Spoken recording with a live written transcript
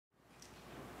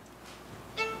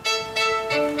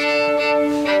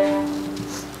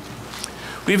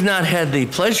We've not had the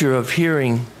pleasure of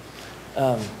hearing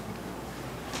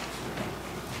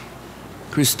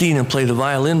Christina play the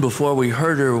violin before. We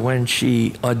heard her when she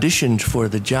auditioned for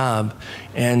the job,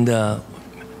 and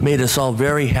made us all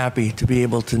very happy to be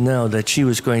able to know that she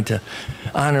was going to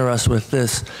honor us with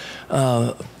this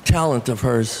talent of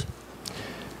hers.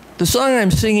 The song I'm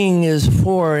singing is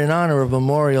in honor of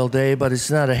Memorial Day, but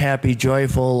it's not a happy,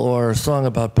 joyful, or a song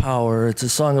about power. It's a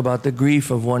song about the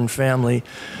grief of one family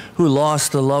who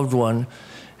lost a loved one.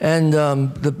 And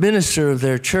the minister of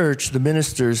their church, the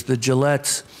ministers, the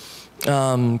Gillettes,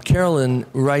 Carolyn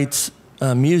writes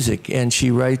music, and she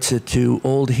writes it to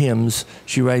old hymns.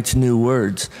 She writes new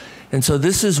words. And so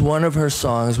this is one of her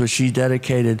songs which she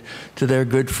dedicated to their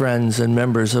good friends and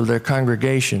members of their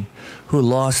congregation who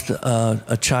lost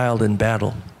a child in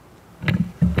battle.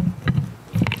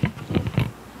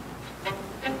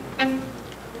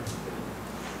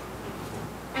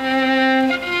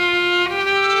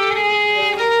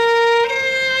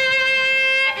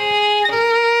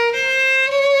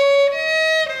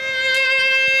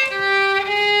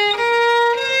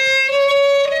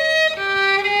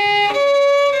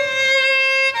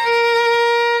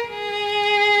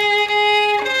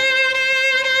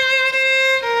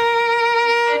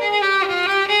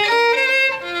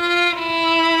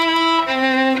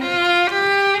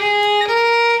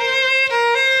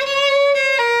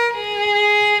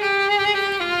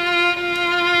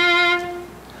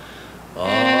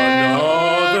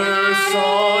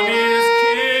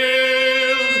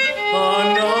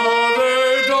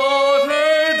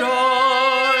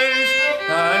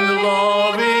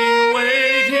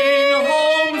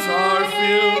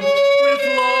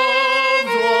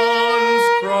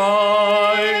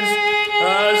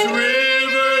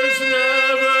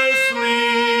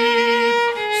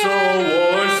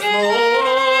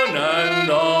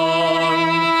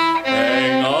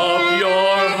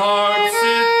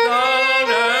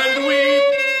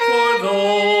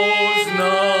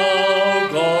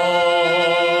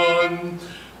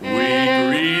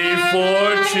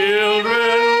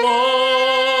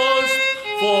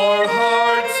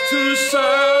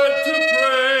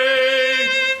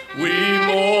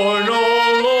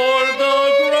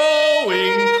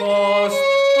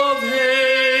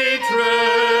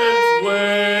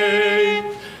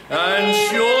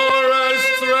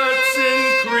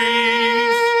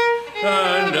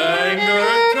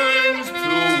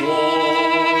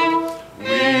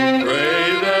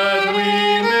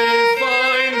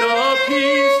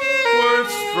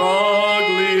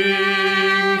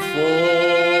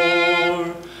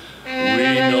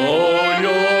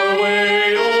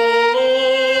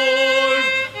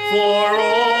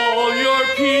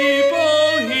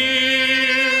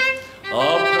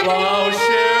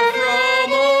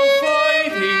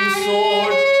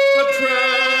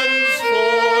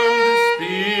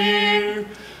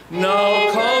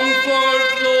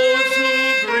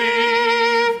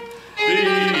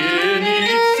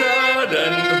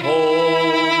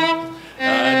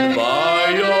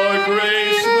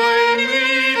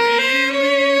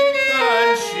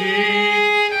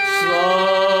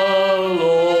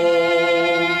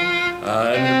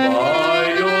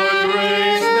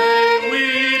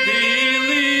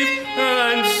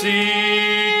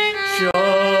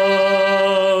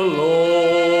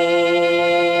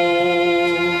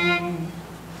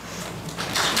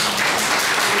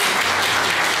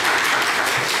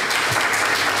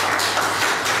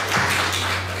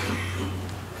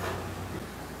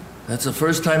 That's the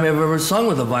first time I've ever sung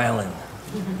with a violin.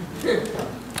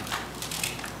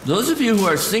 Those of you who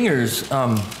are singers,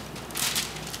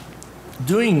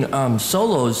 doing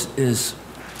solos is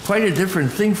quite a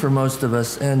different thing for most of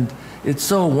us, and it's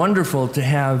so wonderful to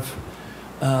have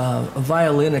a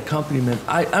violin accompaniment.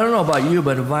 I don't know about you,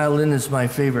 but a violin is my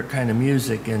favorite kind of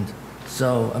music, and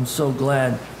so I'm so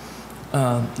glad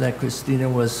that Christina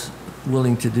was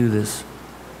willing to do this.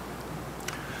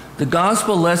 The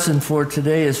gospel lesson for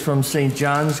today is from St.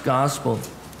 John's Gospel,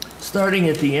 starting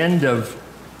at the end of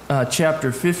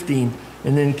chapter 15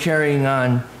 and then carrying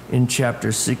on in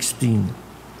chapter 16.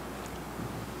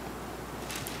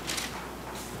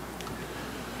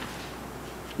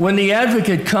 When the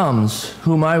advocate comes,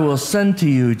 whom I will send to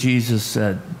you, Jesus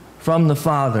said, from the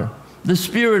Father, the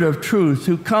Spirit of truth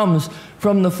who comes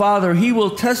from the Father, he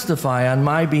will testify on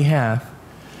my behalf.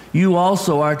 You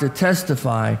also are to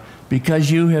testify,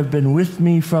 because you have been with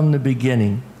me from the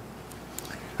beginning.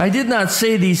 I did not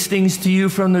say these things to you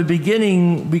from the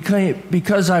beginning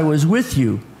because I was with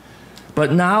you,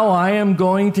 but now I am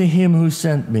going to him who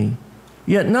sent me.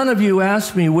 Yet none of you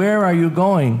asked me, where are you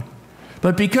going?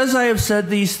 But because I have said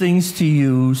these things to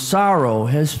you, sorrow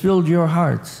has filled your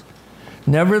hearts.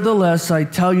 Nevertheless, I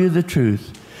tell you the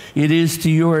truth. It is to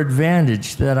your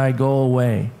advantage that I go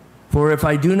away. For if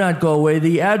I do not go away,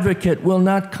 the advocate will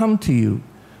not come to you.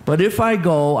 But if I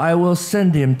go, I will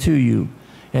send him to you.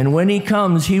 And when he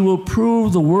comes, he will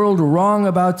prove the world wrong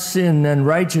about sin and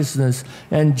righteousness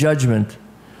and judgment.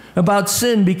 About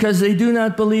sin, because they do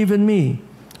not believe in me.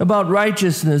 About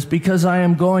righteousness, because I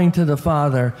am going to the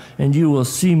Father, and you will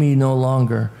see me no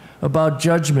longer. About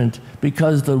judgment,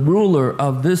 because the ruler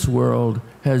of this world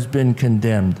has been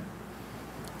condemned.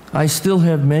 I still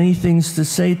have many things to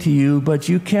say to you, but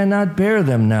you cannot bear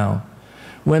them now.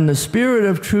 When the Spirit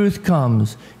of truth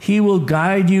comes, he will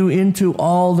guide you into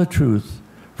all the truth.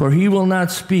 For he will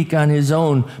not speak on his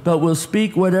own, but will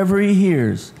speak whatever he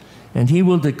hears, and he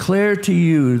will declare to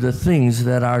you the things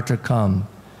that are to come.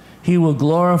 He will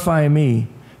glorify me,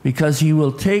 because he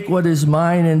will take what is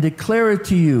mine and declare it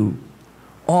to you.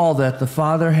 All that the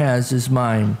Father has is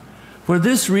mine. For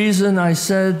this reason I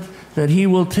said that he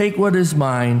will take what is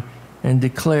mine and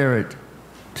declare it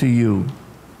to you.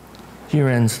 Here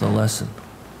ends the lesson.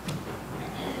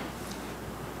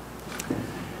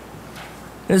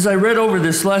 As I read over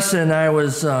this lesson, I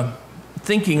was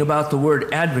thinking about the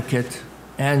word advocate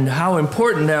and how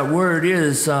important that word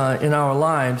is in our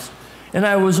lives. And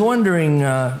I was wondering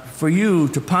for you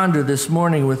to ponder this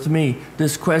morning with me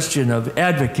this question of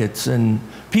advocates and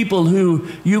people who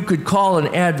you could call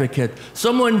an advocate,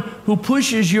 someone who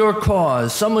pushes your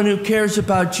cause, someone who cares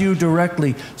about you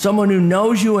directly, someone who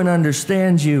knows you and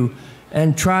understands you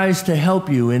and tries to help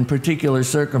you in particular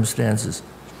circumstances.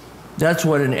 That's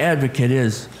what an advocate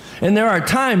is. And there are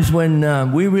times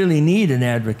when we really need an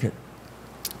advocate.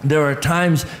 There are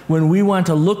times when we want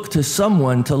to look to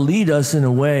someone to lead us in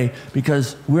a way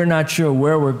because we're not sure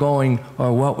where we're going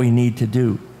or what we need to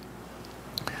do.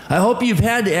 I hope you've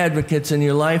had advocates in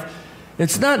your life.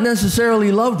 It's not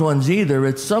necessarily loved ones either.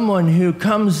 It's someone who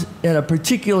comes at a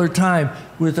particular time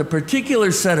with a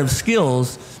particular set of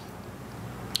skills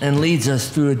and leads us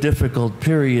through a difficult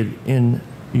period in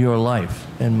your life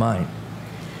and mine.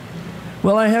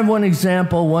 Well, I have one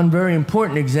example, one very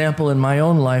important example in my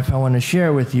own life I want to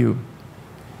share with you.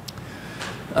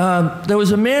 There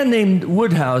was a man named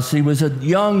Woodhouse. He was a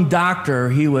young doctor.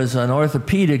 He was an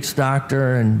orthopedics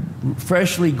doctor and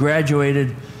freshly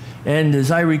graduated. And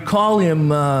as I recall him,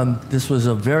 this was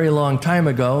a very long time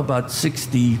ago, about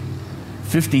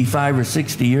 55 or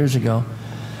 60 years ago.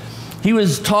 He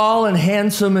was tall and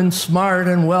handsome and smart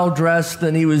and well-dressed,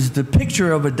 and he was the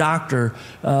picture of a doctor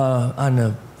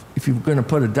if you're going to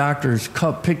put a doctor's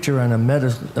picture on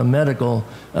a medical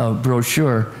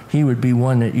brochure, he would be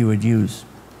one that you would use.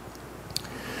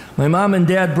 My mom and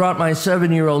dad brought my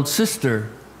 7-year-old sister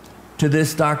to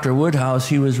this Dr. Woodhouse.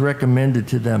 He was recommended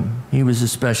to them. He was a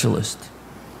specialist.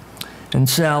 And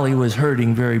Sally was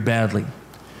hurting very badly.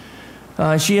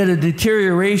 She had a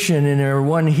deterioration in her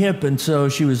one hip, and so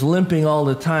she was limping all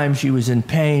the time. She was in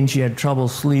pain. She had trouble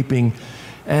sleeping.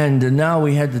 And now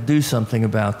we had to do something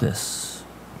about this.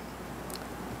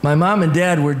 My mom and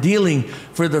dad were dealing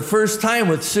for the first time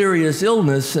with serious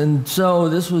illness, and so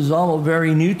this was all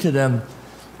very new to them.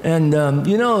 And,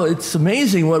 you know, it's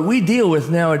amazing what we deal with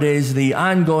nowadays, the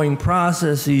ongoing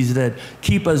processes that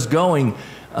keep us going.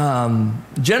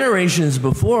 Generations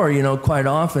before, you know, quite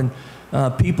often,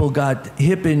 people got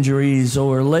hip injuries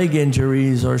or leg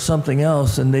injuries or something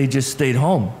else, and they just stayed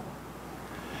home.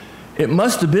 It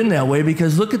must have been that way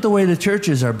because look at the way the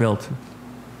churches are built.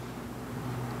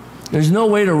 There's no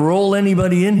way to roll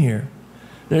anybody in here.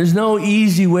 There's no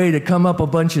easy way to come up a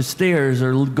bunch of stairs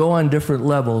or go on different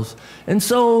levels. And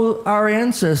so our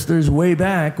ancestors way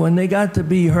back, when they got to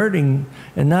be hurting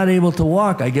and not able to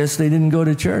walk, I guess they didn't go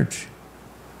to church.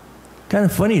 Kind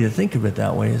of funny to think of it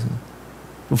that way, isn't it?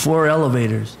 Before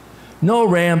elevators. No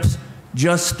ramps,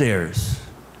 just stairs.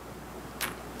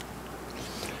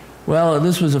 Well,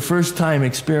 this was a first-time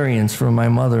experience for my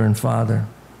mother and father.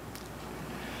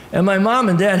 And my mom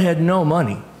and dad had no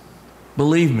money.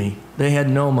 Believe me, they had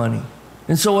no money.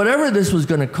 And so whatever this was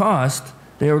going to cost,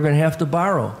 they were going to have to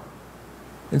borrow.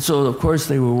 And so, of course,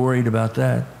 they were worried about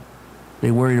that.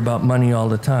 They worried about money all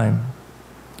the time.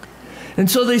 And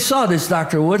so they saw this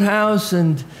Dr. Woodhouse,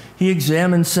 and he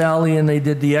examined Sally, and they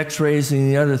did the x-rays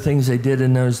and the other things they did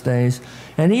in those days.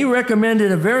 And he recommended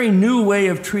a very new way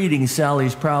of treating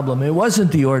Sally's problem. It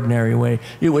wasn't the ordinary way.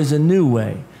 It was a new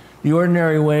way. The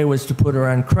ordinary way was to put her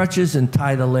on crutches and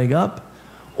tie the leg up,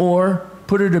 or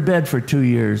put her to bed for 2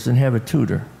 years and have a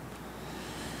tutor.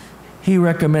 He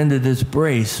recommended this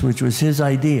brace, which was his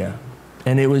idea,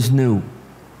 and it was new.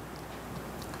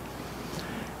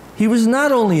 He was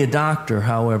not only a doctor,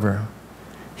 however.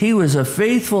 He was a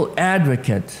faithful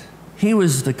advocate. He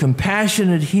was the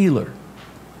compassionate healer.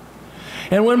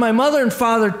 And when my mother and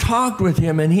father talked with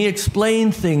him and he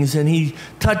explained things and he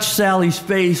touched Sally's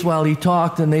face while he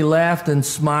talked and they laughed and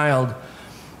smiled,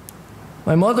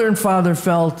 my mother and father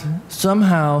felt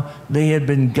somehow they had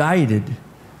been guided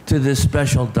to this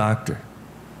special doctor,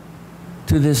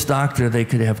 to this doctor they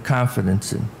could have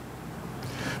confidence in.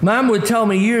 Mom would tell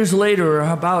me years later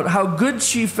about how good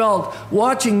she felt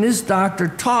watching this doctor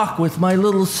talk with my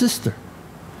little sister.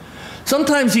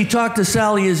 Sometimes he talked to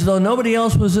Sally as though nobody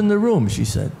else was in the room, she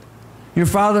said. Your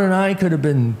father and I could have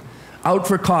been out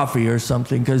for coffee or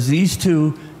something because these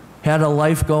two had a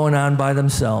life going on by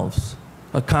themselves,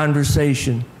 a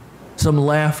conversation, some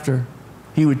laughter.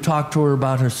 He would talk to her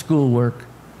about her schoolwork.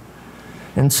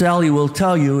 And Sally will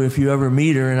tell you, if you ever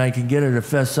meet her, and I can get her to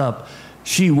fess up,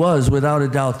 she was, without a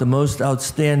doubt, the most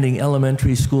outstanding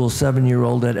elementary school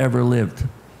 7-year-old that ever lived.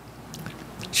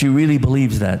 She really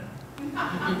believes that.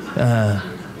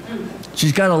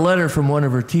 She's got a letter from one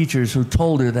of her teachers who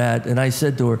told her that, and I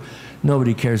said to her,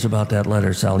 nobody cares about that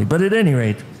letter, Sally. But at any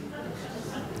rate,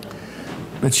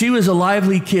 but she was a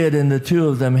lively kid, and the two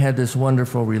of them had this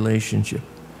wonderful relationship.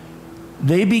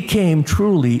 They became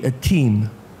truly a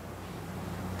team.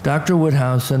 Dr.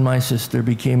 Woodhouse and my sister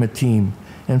became a team.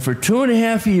 And for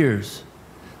 2.5 years,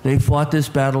 they fought this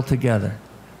battle together.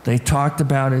 They talked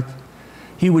about it.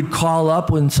 He would call up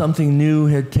when something new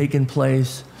had taken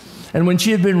place. And when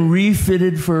she had been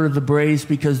refitted for the brace,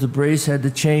 because the brace had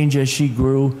to change as she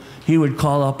grew, he would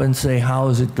call up and say, how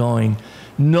is it going?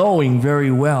 Knowing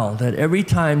very well that every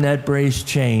time that brace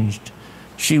changed,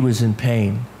 she was in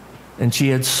pain. And she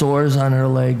had sores on her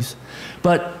legs.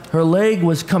 But her leg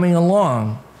was coming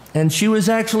along. And she was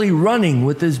actually running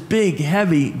with this big,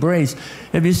 heavy brace.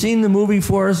 Have you seen the movie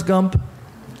Forrest Gump?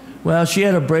 Well, she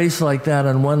had a brace like that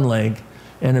on one leg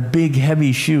and a big,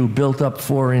 heavy shoe built up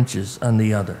 4 inches on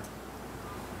the other.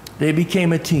 They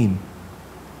became a team.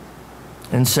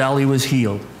 And Sally was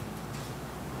healed.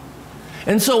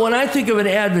 And so when I think of an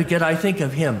advocate, I think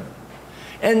of him.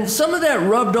 And some of that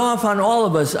rubbed off on all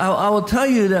of us. I will tell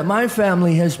you that my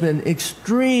family has been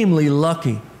extremely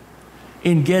lucky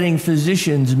in getting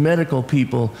physicians, medical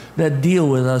people that deal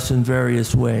with us in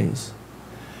various ways.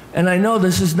 And I know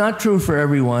this is not true for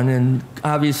everyone, and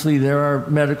obviously there are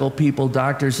medical people,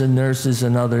 doctors and nurses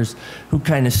and others who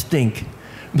kind of stink.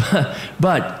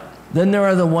 But then there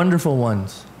are the wonderful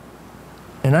ones.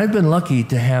 And I've been lucky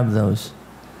to have those.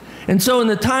 And so in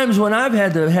the times when I've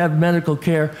had to have medical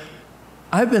care,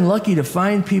 I've been lucky to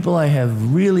find people I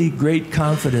have really great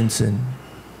confidence in.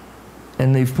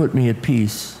 And they've put me at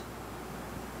peace.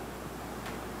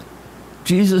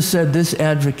 Jesus said this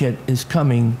advocate is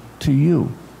coming to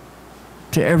you,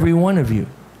 to every one of you.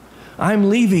 I'm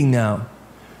leaving now,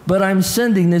 but I'm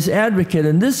sending this advocate,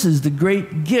 and this is the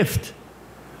great gift.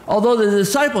 Although the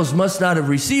disciples must not have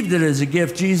received it as a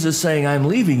gift, Jesus saying, I'm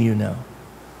leaving you now.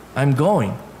 I'm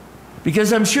going.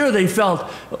 Because I'm sure they felt,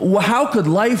 well, how could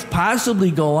life possibly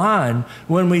go on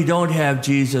when we don't have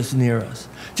Jesus near us?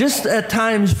 Just at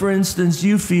times, for instance,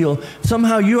 you feel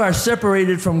somehow you are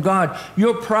separated from God.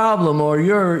 Your problem or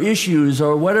your issues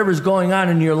or whatever's going on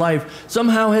in your life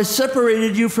somehow has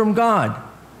separated you from God.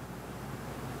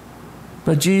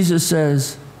 But Jesus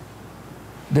says,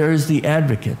 there is the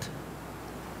advocate.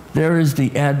 There is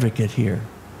the advocate here.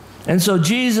 And so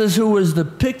Jesus, who was the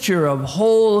picture of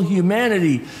whole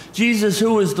humanity, Jesus,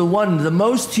 who was the one, the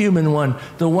most human one,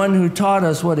 the one who taught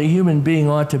us what a human being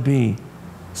ought to be,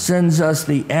 sends us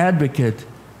the advocate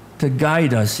to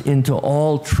guide us into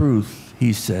all truth,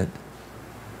 he said.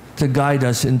 To guide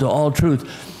us into all truth.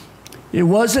 It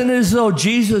wasn't as though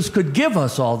Jesus could give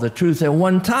us all the truth. At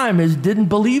one time, he didn't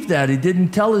believe that. He didn't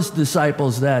tell his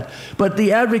disciples that. But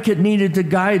the advocate needed to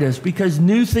guide us because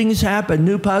new things happen.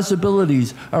 New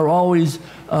possibilities are always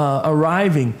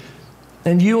arriving.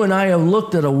 And you and I have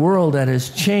looked at a world that has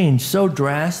changed so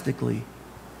drastically.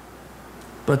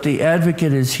 But the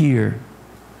advocate is here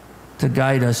to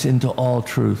guide us into all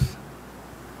truth.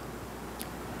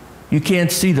 You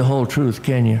can't see the whole truth,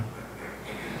 can you?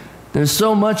 There's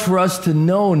so much for us to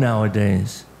know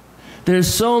nowadays. There's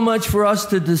so much for us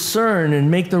to discern and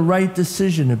make the right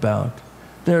decision about.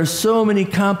 There are so many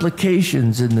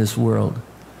complications in this world.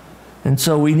 And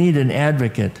so we need an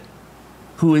advocate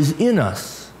who is in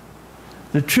us.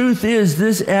 The truth is,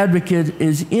 this advocate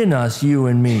is in us, you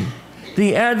and me.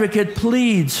 The advocate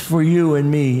pleads for you and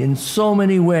me in so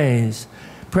many ways,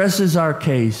 presses our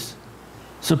case,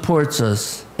 supports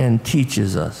us, and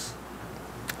teaches us.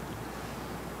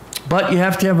 But you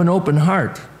have to have an open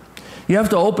heart. You have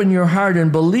to open your heart and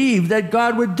believe that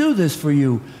God would do this for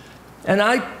you. And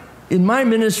I in my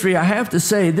ministry, I have to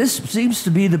say, this seems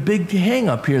to be the big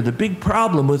hang-up here, the big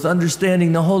problem with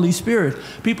understanding the Holy Spirit.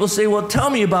 People say, well, tell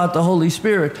me about the Holy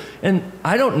Spirit. And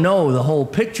I don't know the whole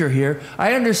picture here.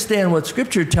 I understand what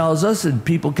Scripture tells us, and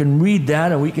people can read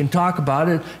that, and we can talk about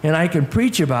it, and I can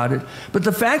preach about it. But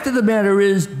the fact of the matter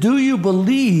is, do you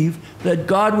believe that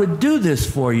God would do this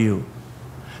for you?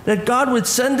 That God would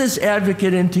send this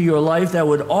advocate into your life that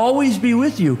would always be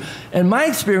with you. And my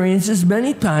experience is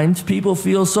many times people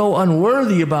feel so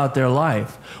unworthy about their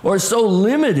life, or so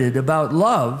limited about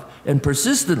love, and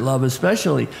persistent love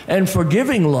especially, and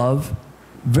forgiving love,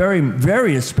 very,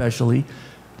 very especially,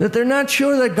 that they're not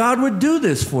sure that God would do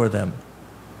this for them.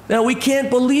 That we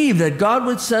can't believe that God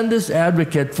would send this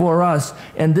advocate for us,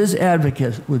 and this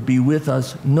advocate would be with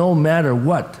us no matter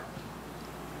what.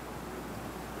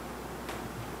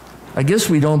 I guess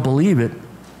we don't believe it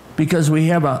because we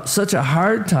have such a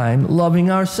hard time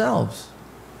loving ourselves.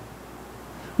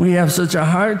 We have such a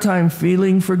hard time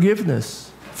feeling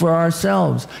forgiveness for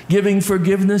ourselves, giving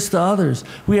forgiveness to others.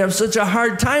 We have such a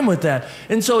hard time with that.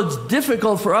 And so it's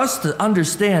difficult for us to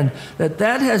understand that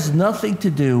that has nothing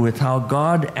to do with how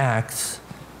God acts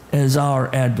as our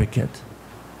advocate,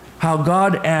 how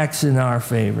God acts in our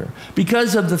favor.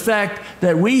 Because of the fact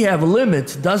that we have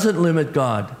limits doesn't limit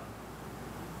God.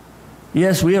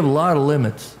 Yes, we have a lot of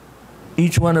limits.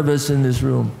 Each one of us in this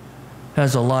room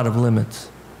has a lot of limits.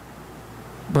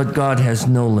 But God has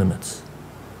no limits.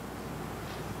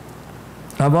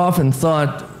 I've often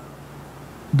thought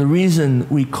the reason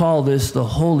we call this the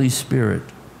Holy Spirit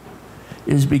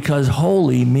is because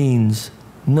holy means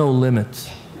no limits.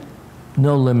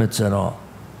 No limits at all.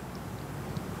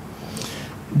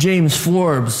 James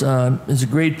Forbes is a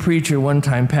great preacher,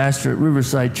 one-time pastor at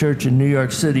Riverside Church in New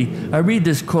York City. I read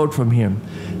this quote from him.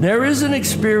 "There is an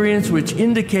experience which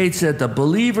indicates that the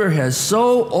believer has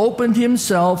so opened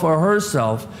himself or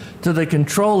herself to the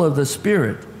control of the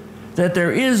Spirit that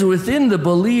there is within the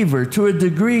believer, to a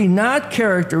degree not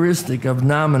characteristic of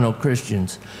nominal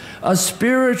Christians, a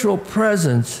spiritual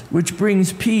presence which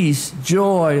brings peace,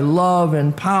 joy, love,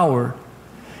 and power.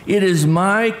 It is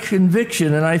my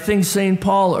conviction, and I think St.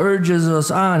 Paul urges us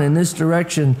on in this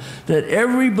direction, that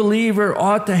every believer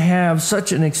ought to have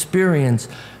such an experience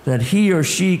that he or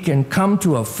she can come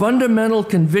to a fundamental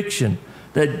conviction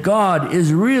that God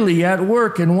is really at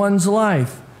work in one's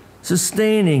life,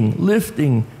 sustaining,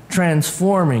 lifting,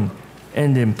 transforming,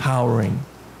 and empowering."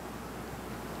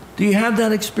 Do you have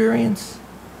that experience?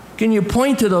 Can you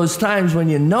point to those times when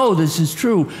you know this is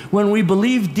true, when we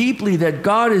believe deeply that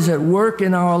God is at work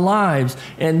in our lives,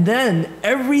 and then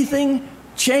everything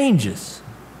changes?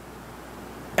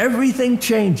 Everything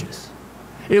changes.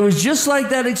 It was just like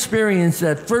that experience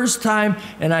that first time,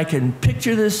 and I can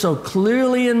picture this so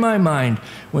clearly in my mind,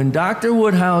 when Dr.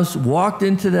 Woodhouse walked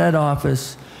into that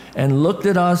office and looked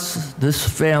at us, this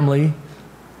family.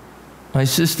 My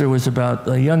sister was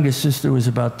the youngest sister was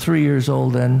about 3 years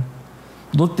old then.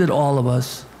 Looked at all of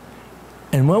us,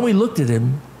 and when we looked at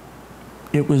him,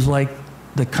 it was like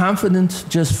the confidence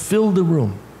just filled the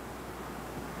room.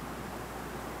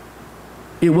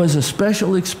 It was a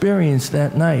special experience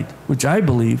that night, which I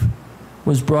believe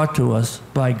was brought to us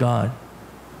by God.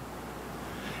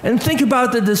 And think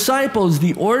about the disciples,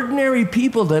 the ordinary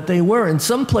people that they were, in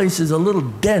some places a little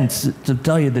dense, to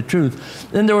tell you the truth.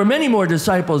 And there were many more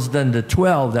disciples than the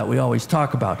 12 that we always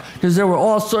talk about, because there were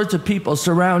all sorts of people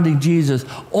surrounding Jesus,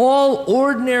 all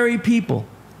ordinary people.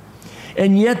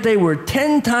 And yet they were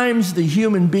 10 times the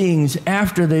human beings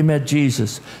after they met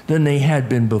Jesus than they had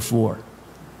been before,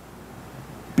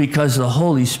 because the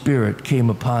Holy Spirit came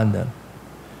upon them.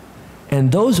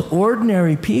 And those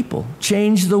ordinary people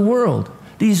changed the world.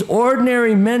 These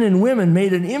ordinary men and women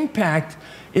made an impact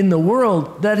in the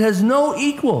world that has no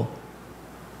equal.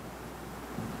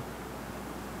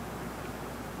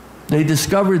 They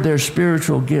discovered their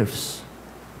spiritual gifts.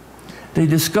 They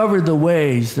discovered the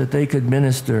ways that they could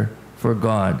minister for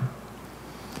God.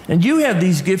 And you have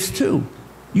these gifts too.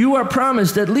 You are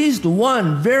promised at least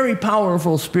one very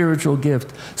powerful spiritual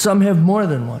gift. Some have more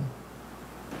than one.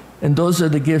 And those are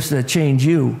the gifts that change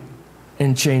you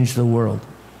and change the world.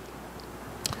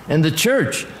 And the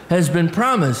church has been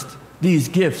promised these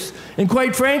gifts. And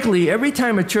quite frankly, every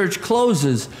time a church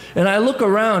closes, and I look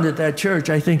around at that church,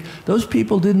 I think, those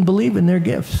people didn't believe in their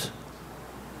gifts.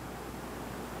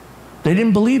 They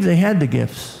didn't believe they had the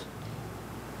gifts.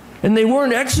 And they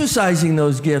weren't exercising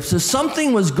those gifts. So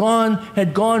something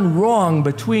had gone wrong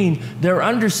between their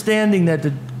understanding that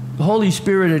the Holy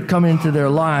Spirit had come into their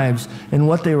lives and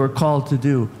what they were called to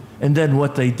do, and then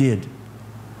what they did.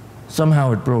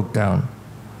 Somehow it broke down.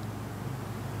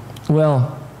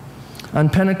 Well, on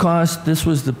Pentecost, this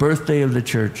was the birthday of the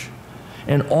church.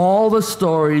 and all the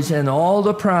stories and all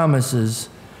the promises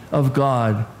of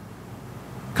God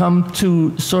come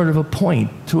to sort of a point,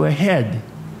 to a head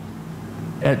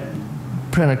at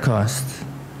Pentecost.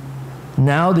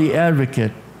 Now the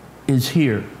advocate is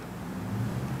here.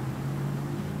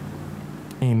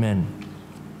 Amen.